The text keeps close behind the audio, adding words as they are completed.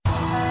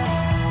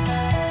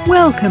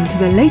Welcome to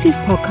the latest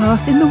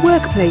podcast in the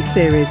Workplace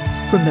series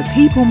from the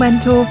People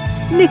Mentor,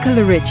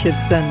 Nicola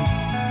Richardson.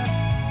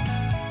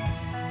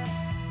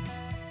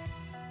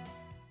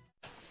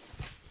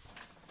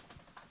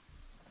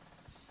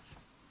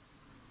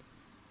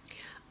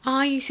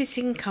 Are you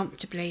sitting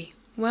comfortably?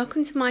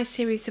 Welcome to my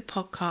series of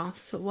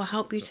podcasts that will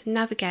help you to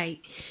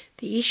navigate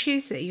the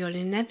issues that you'll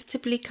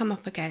inevitably come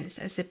up against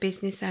as a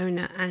business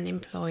owner and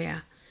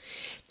employer.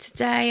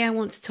 Today I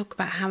want to talk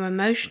about how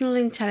emotional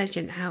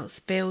intelligence helps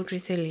build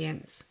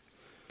resilience.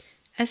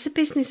 As a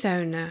business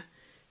owner,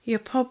 you're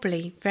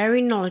probably very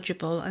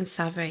knowledgeable and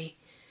savvy,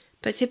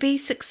 but to be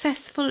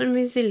successful and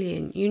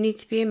resilient, you need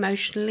to be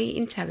emotionally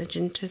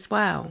intelligent as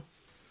well.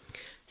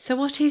 So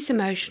what is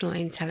emotional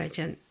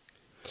intelligence?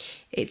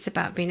 It's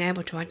about being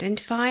able to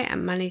identify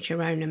and manage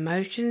your own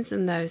emotions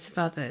and those of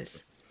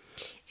others.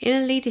 In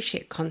a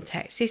leadership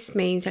context, this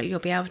means that you'll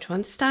be able to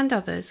understand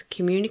others,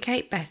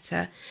 communicate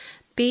better,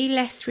 be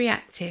less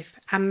reactive,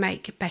 and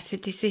make better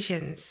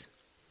decisions.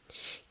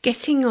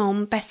 Getting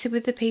on better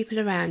with the people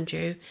around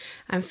you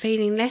and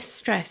feeling less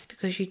stressed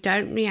because you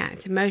don't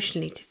react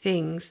emotionally to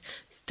things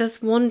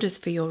does wonders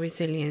for your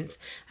resilience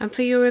and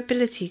for your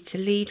ability to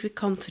lead with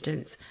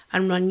confidence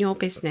and run your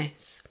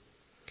business.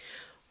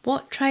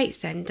 What traits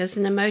then does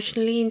an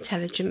emotionally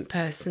intelligent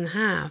person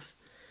have?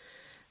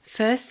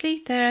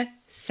 Firstly, they're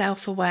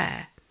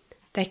self-aware.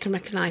 They can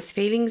recognise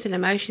feelings and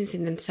emotions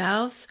in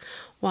themselves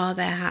while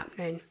they're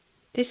happening.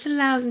 This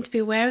allows them to be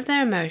aware of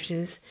their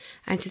emotions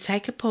and to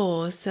take a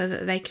pause so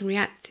that they can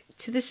react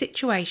to the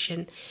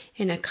situation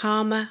in a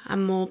calmer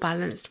and more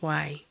balanced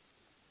way.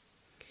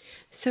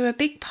 So a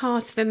big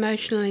part of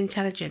emotional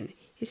intelligence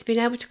is being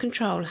able to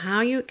control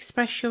how you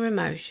express your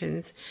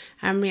emotions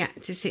and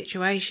react to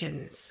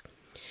situations.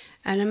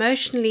 An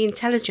emotionally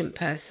intelligent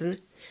person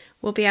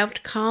will be able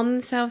to calm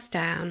themselves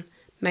down,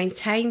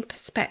 maintain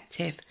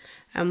perspective,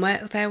 and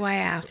work their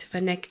way out of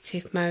a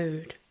negative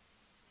mode.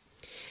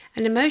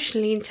 An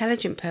emotionally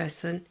intelligent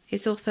person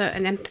is also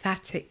an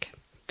empathetic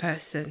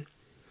person.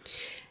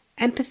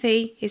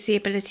 Empathy is the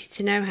ability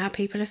to know how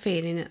people are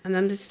feeling and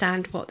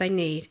understand what they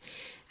need,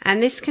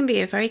 and this can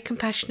be a very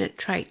compassionate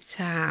trait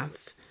to have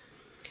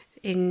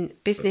in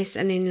business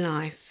and in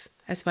life,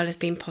 as well as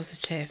being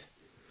positive.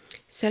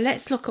 So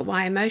let's look at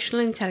why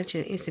emotional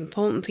intelligence is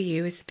important for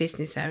you as a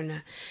business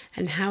owner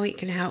and how it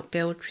can help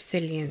build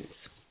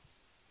resilience.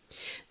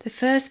 The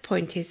first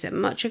point is that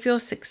much of your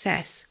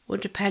success will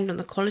depend on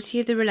the quality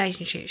of the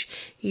relationships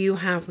you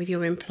have with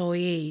your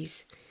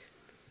employees.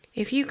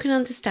 If you can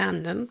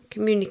understand them,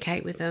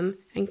 communicate with them,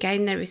 and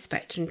gain their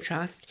respect and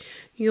trust,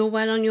 you're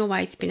well on your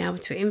way to being able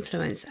to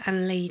influence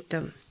and lead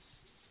them.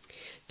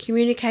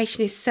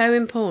 Communication is so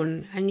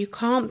important, and you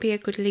can't be a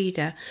good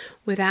leader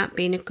without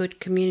being a good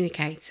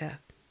communicator.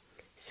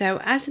 So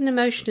as an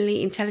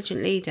emotionally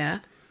intelligent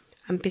leader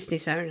and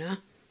business owner,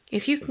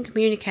 if you can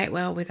communicate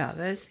well with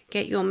others,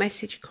 get your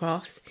message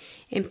across,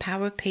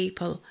 empower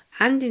people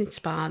and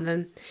inspire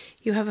them,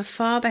 you have a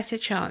far better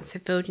chance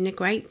of building a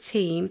great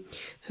team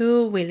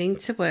who are willing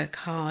to work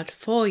hard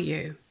for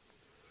you.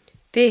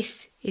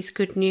 This is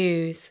good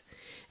news.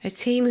 A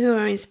team who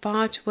are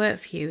inspired to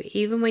work for you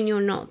even when you're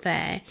not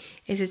there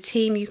is a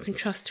team you can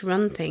trust to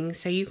run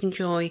things so you can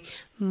enjoy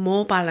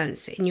more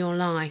balance in your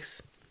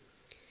life.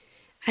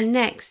 And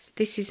next,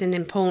 this is an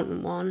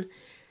important one.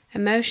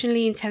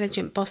 Emotionally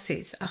intelligent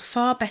bosses are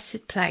far better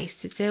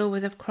placed to deal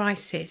with a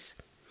crisis.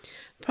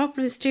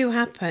 Problems do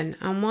happen,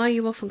 and while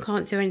you often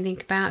can't do anything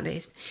about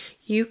this,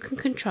 you can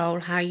control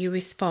how you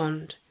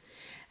respond.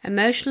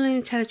 Emotional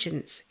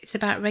intelligence is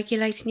about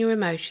regulating your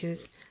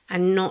emotions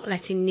and not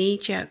letting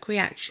knee-jerk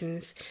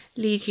reactions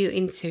lead you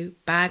into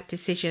bad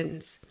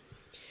decisions.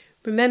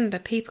 Remember,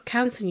 people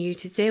count on you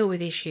to deal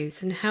with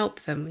issues and help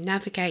them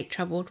navigate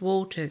troubled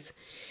waters.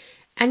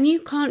 And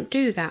you can't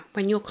do that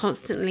when you're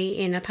constantly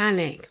in a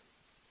panic.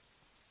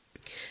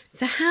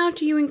 So how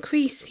do you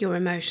increase your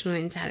emotional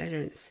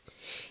intelligence?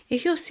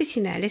 If you're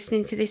sitting there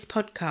listening to this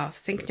podcast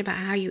thinking about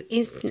how you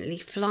instantly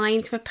fly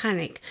into a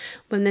panic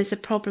when there's a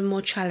problem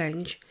or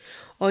challenge,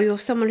 or you're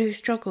someone who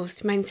struggles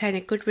to maintain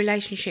a good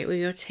relationship with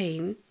your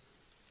team,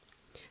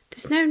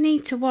 there's no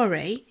need to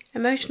worry.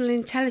 Emotional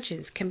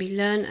intelligence can be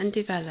learned and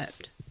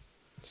developed.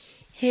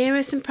 Here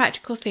are some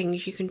practical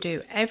things you can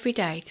do every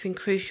day to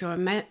increase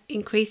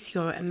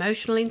your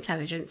emotional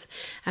intelligence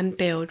and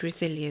build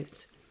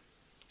resilience.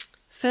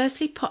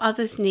 Firstly, put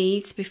others'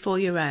 needs before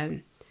your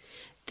own.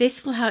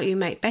 This will help you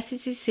make better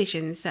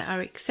decisions that are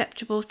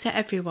acceptable to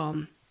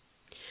everyone.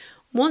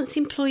 Once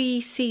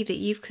employees see that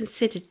you've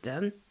considered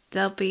them,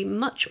 they'll be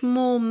much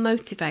more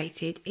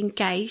motivated,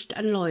 engaged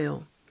and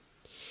loyal.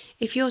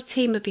 If your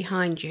team are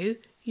behind you,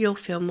 you'll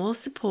feel more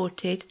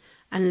supported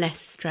and less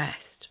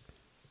stressed.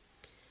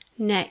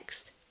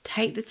 Next,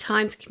 take the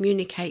time to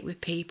communicate with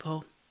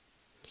people.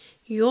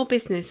 Your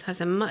business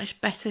has a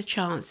much better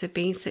chance of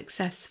being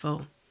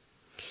successful.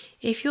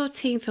 If your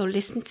team feel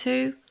listened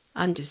to,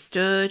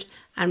 understood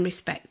and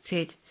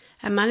respected,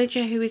 a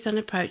manager who is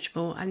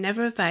unapproachable and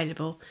never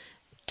available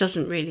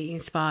doesn't really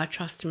inspire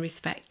trust and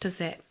respect,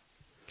 does it?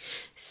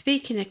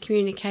 Speaking of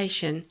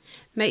communication,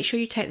 make sure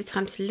you take the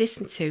time to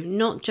listen to,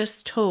 not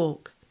just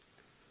talk.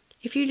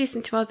 If you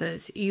listen to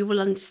others, you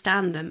will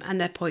understand them and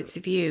their points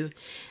of view,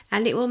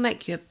 and it will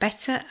make you a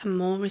better and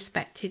more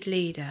respected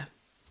leader.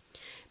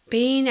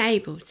 Being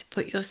able to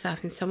put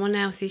yourself in someone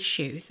else's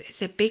shoes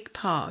is a big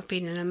part of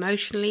being an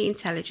emotionally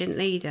intelligent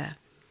leader.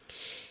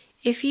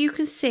 If you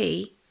can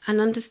see and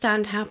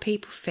understand how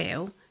people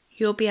feel,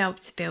 you'll be able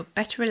to build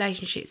better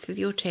relationships with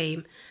your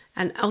team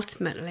and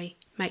ultimately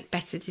make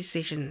better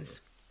decisions.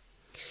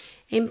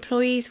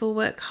 Employees will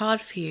work hard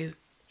for you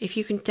if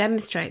you can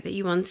demonstrate that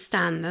you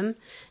understand them,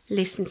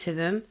 listen to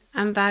them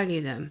and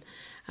value them.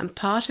 And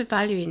part of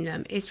valuing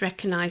them is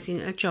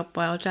recognising a job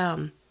well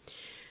done.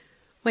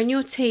 When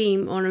your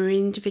team or an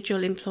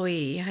individual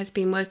employee has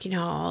been working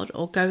hard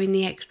or going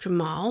the extra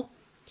mile,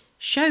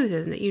 show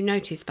them that you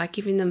notice by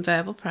giving them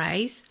verbal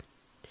praise,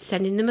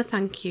 sending them a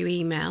thank you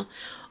email,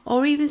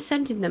 or even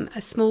sending them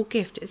a small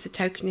gift as a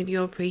token of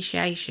your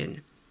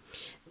appreciation.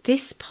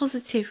 This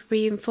positive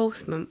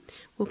reinforcement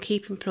will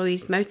keep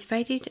employees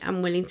motivated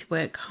and willing to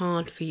work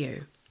hard for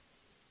you.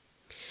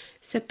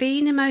 So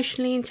being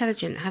emotionally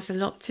intelligent has a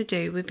lot to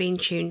do with being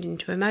tuned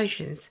into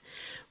emotions,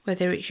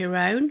 whether it's your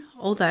own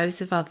or those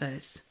of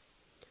others.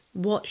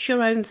 Watch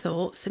your own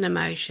thoughts and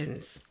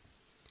emotions.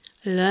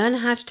 Learn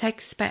how to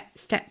take a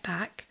step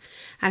back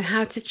and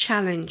how to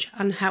challenge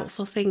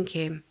unhelpful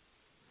thinking.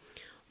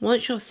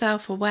 Once you're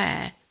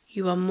self-aware,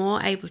 you are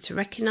more able to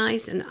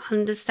recognise and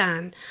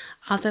understand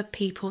other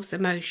people's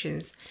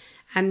emotions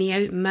and the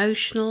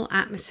emotional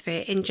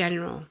atmosphere in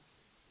general.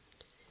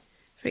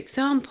 For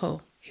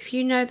example, if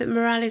you know that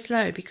morale is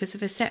low because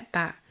of a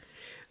setback,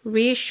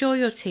 reassure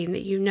your team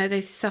that you know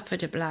they've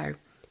suffered a blow,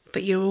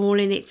 but you're all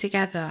in it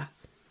together,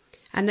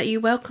 and that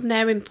you welcome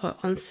their input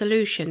on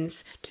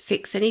solutions to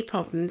fix any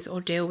problems or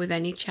deal with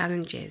any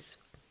challenges.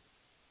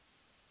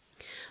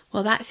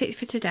 Well, that's it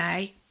for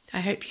today. I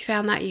hope you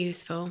found that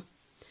useful.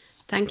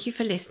 Thank you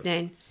for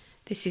listening.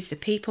 This is the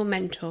People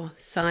Mentor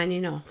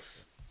signing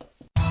off.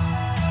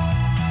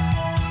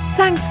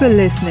 Thanks for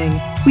listening.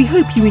 We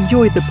hope you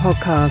enjoyed the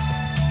podcast.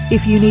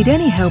 If you need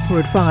any help or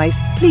advice,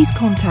 please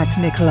contact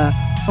Nicola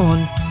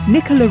on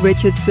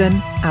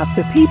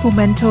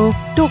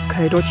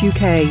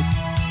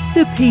nicolaRichardson@thepeoplementor.co.uk.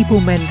 The People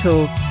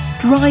Mentor,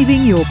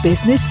 driving your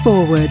business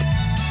forward.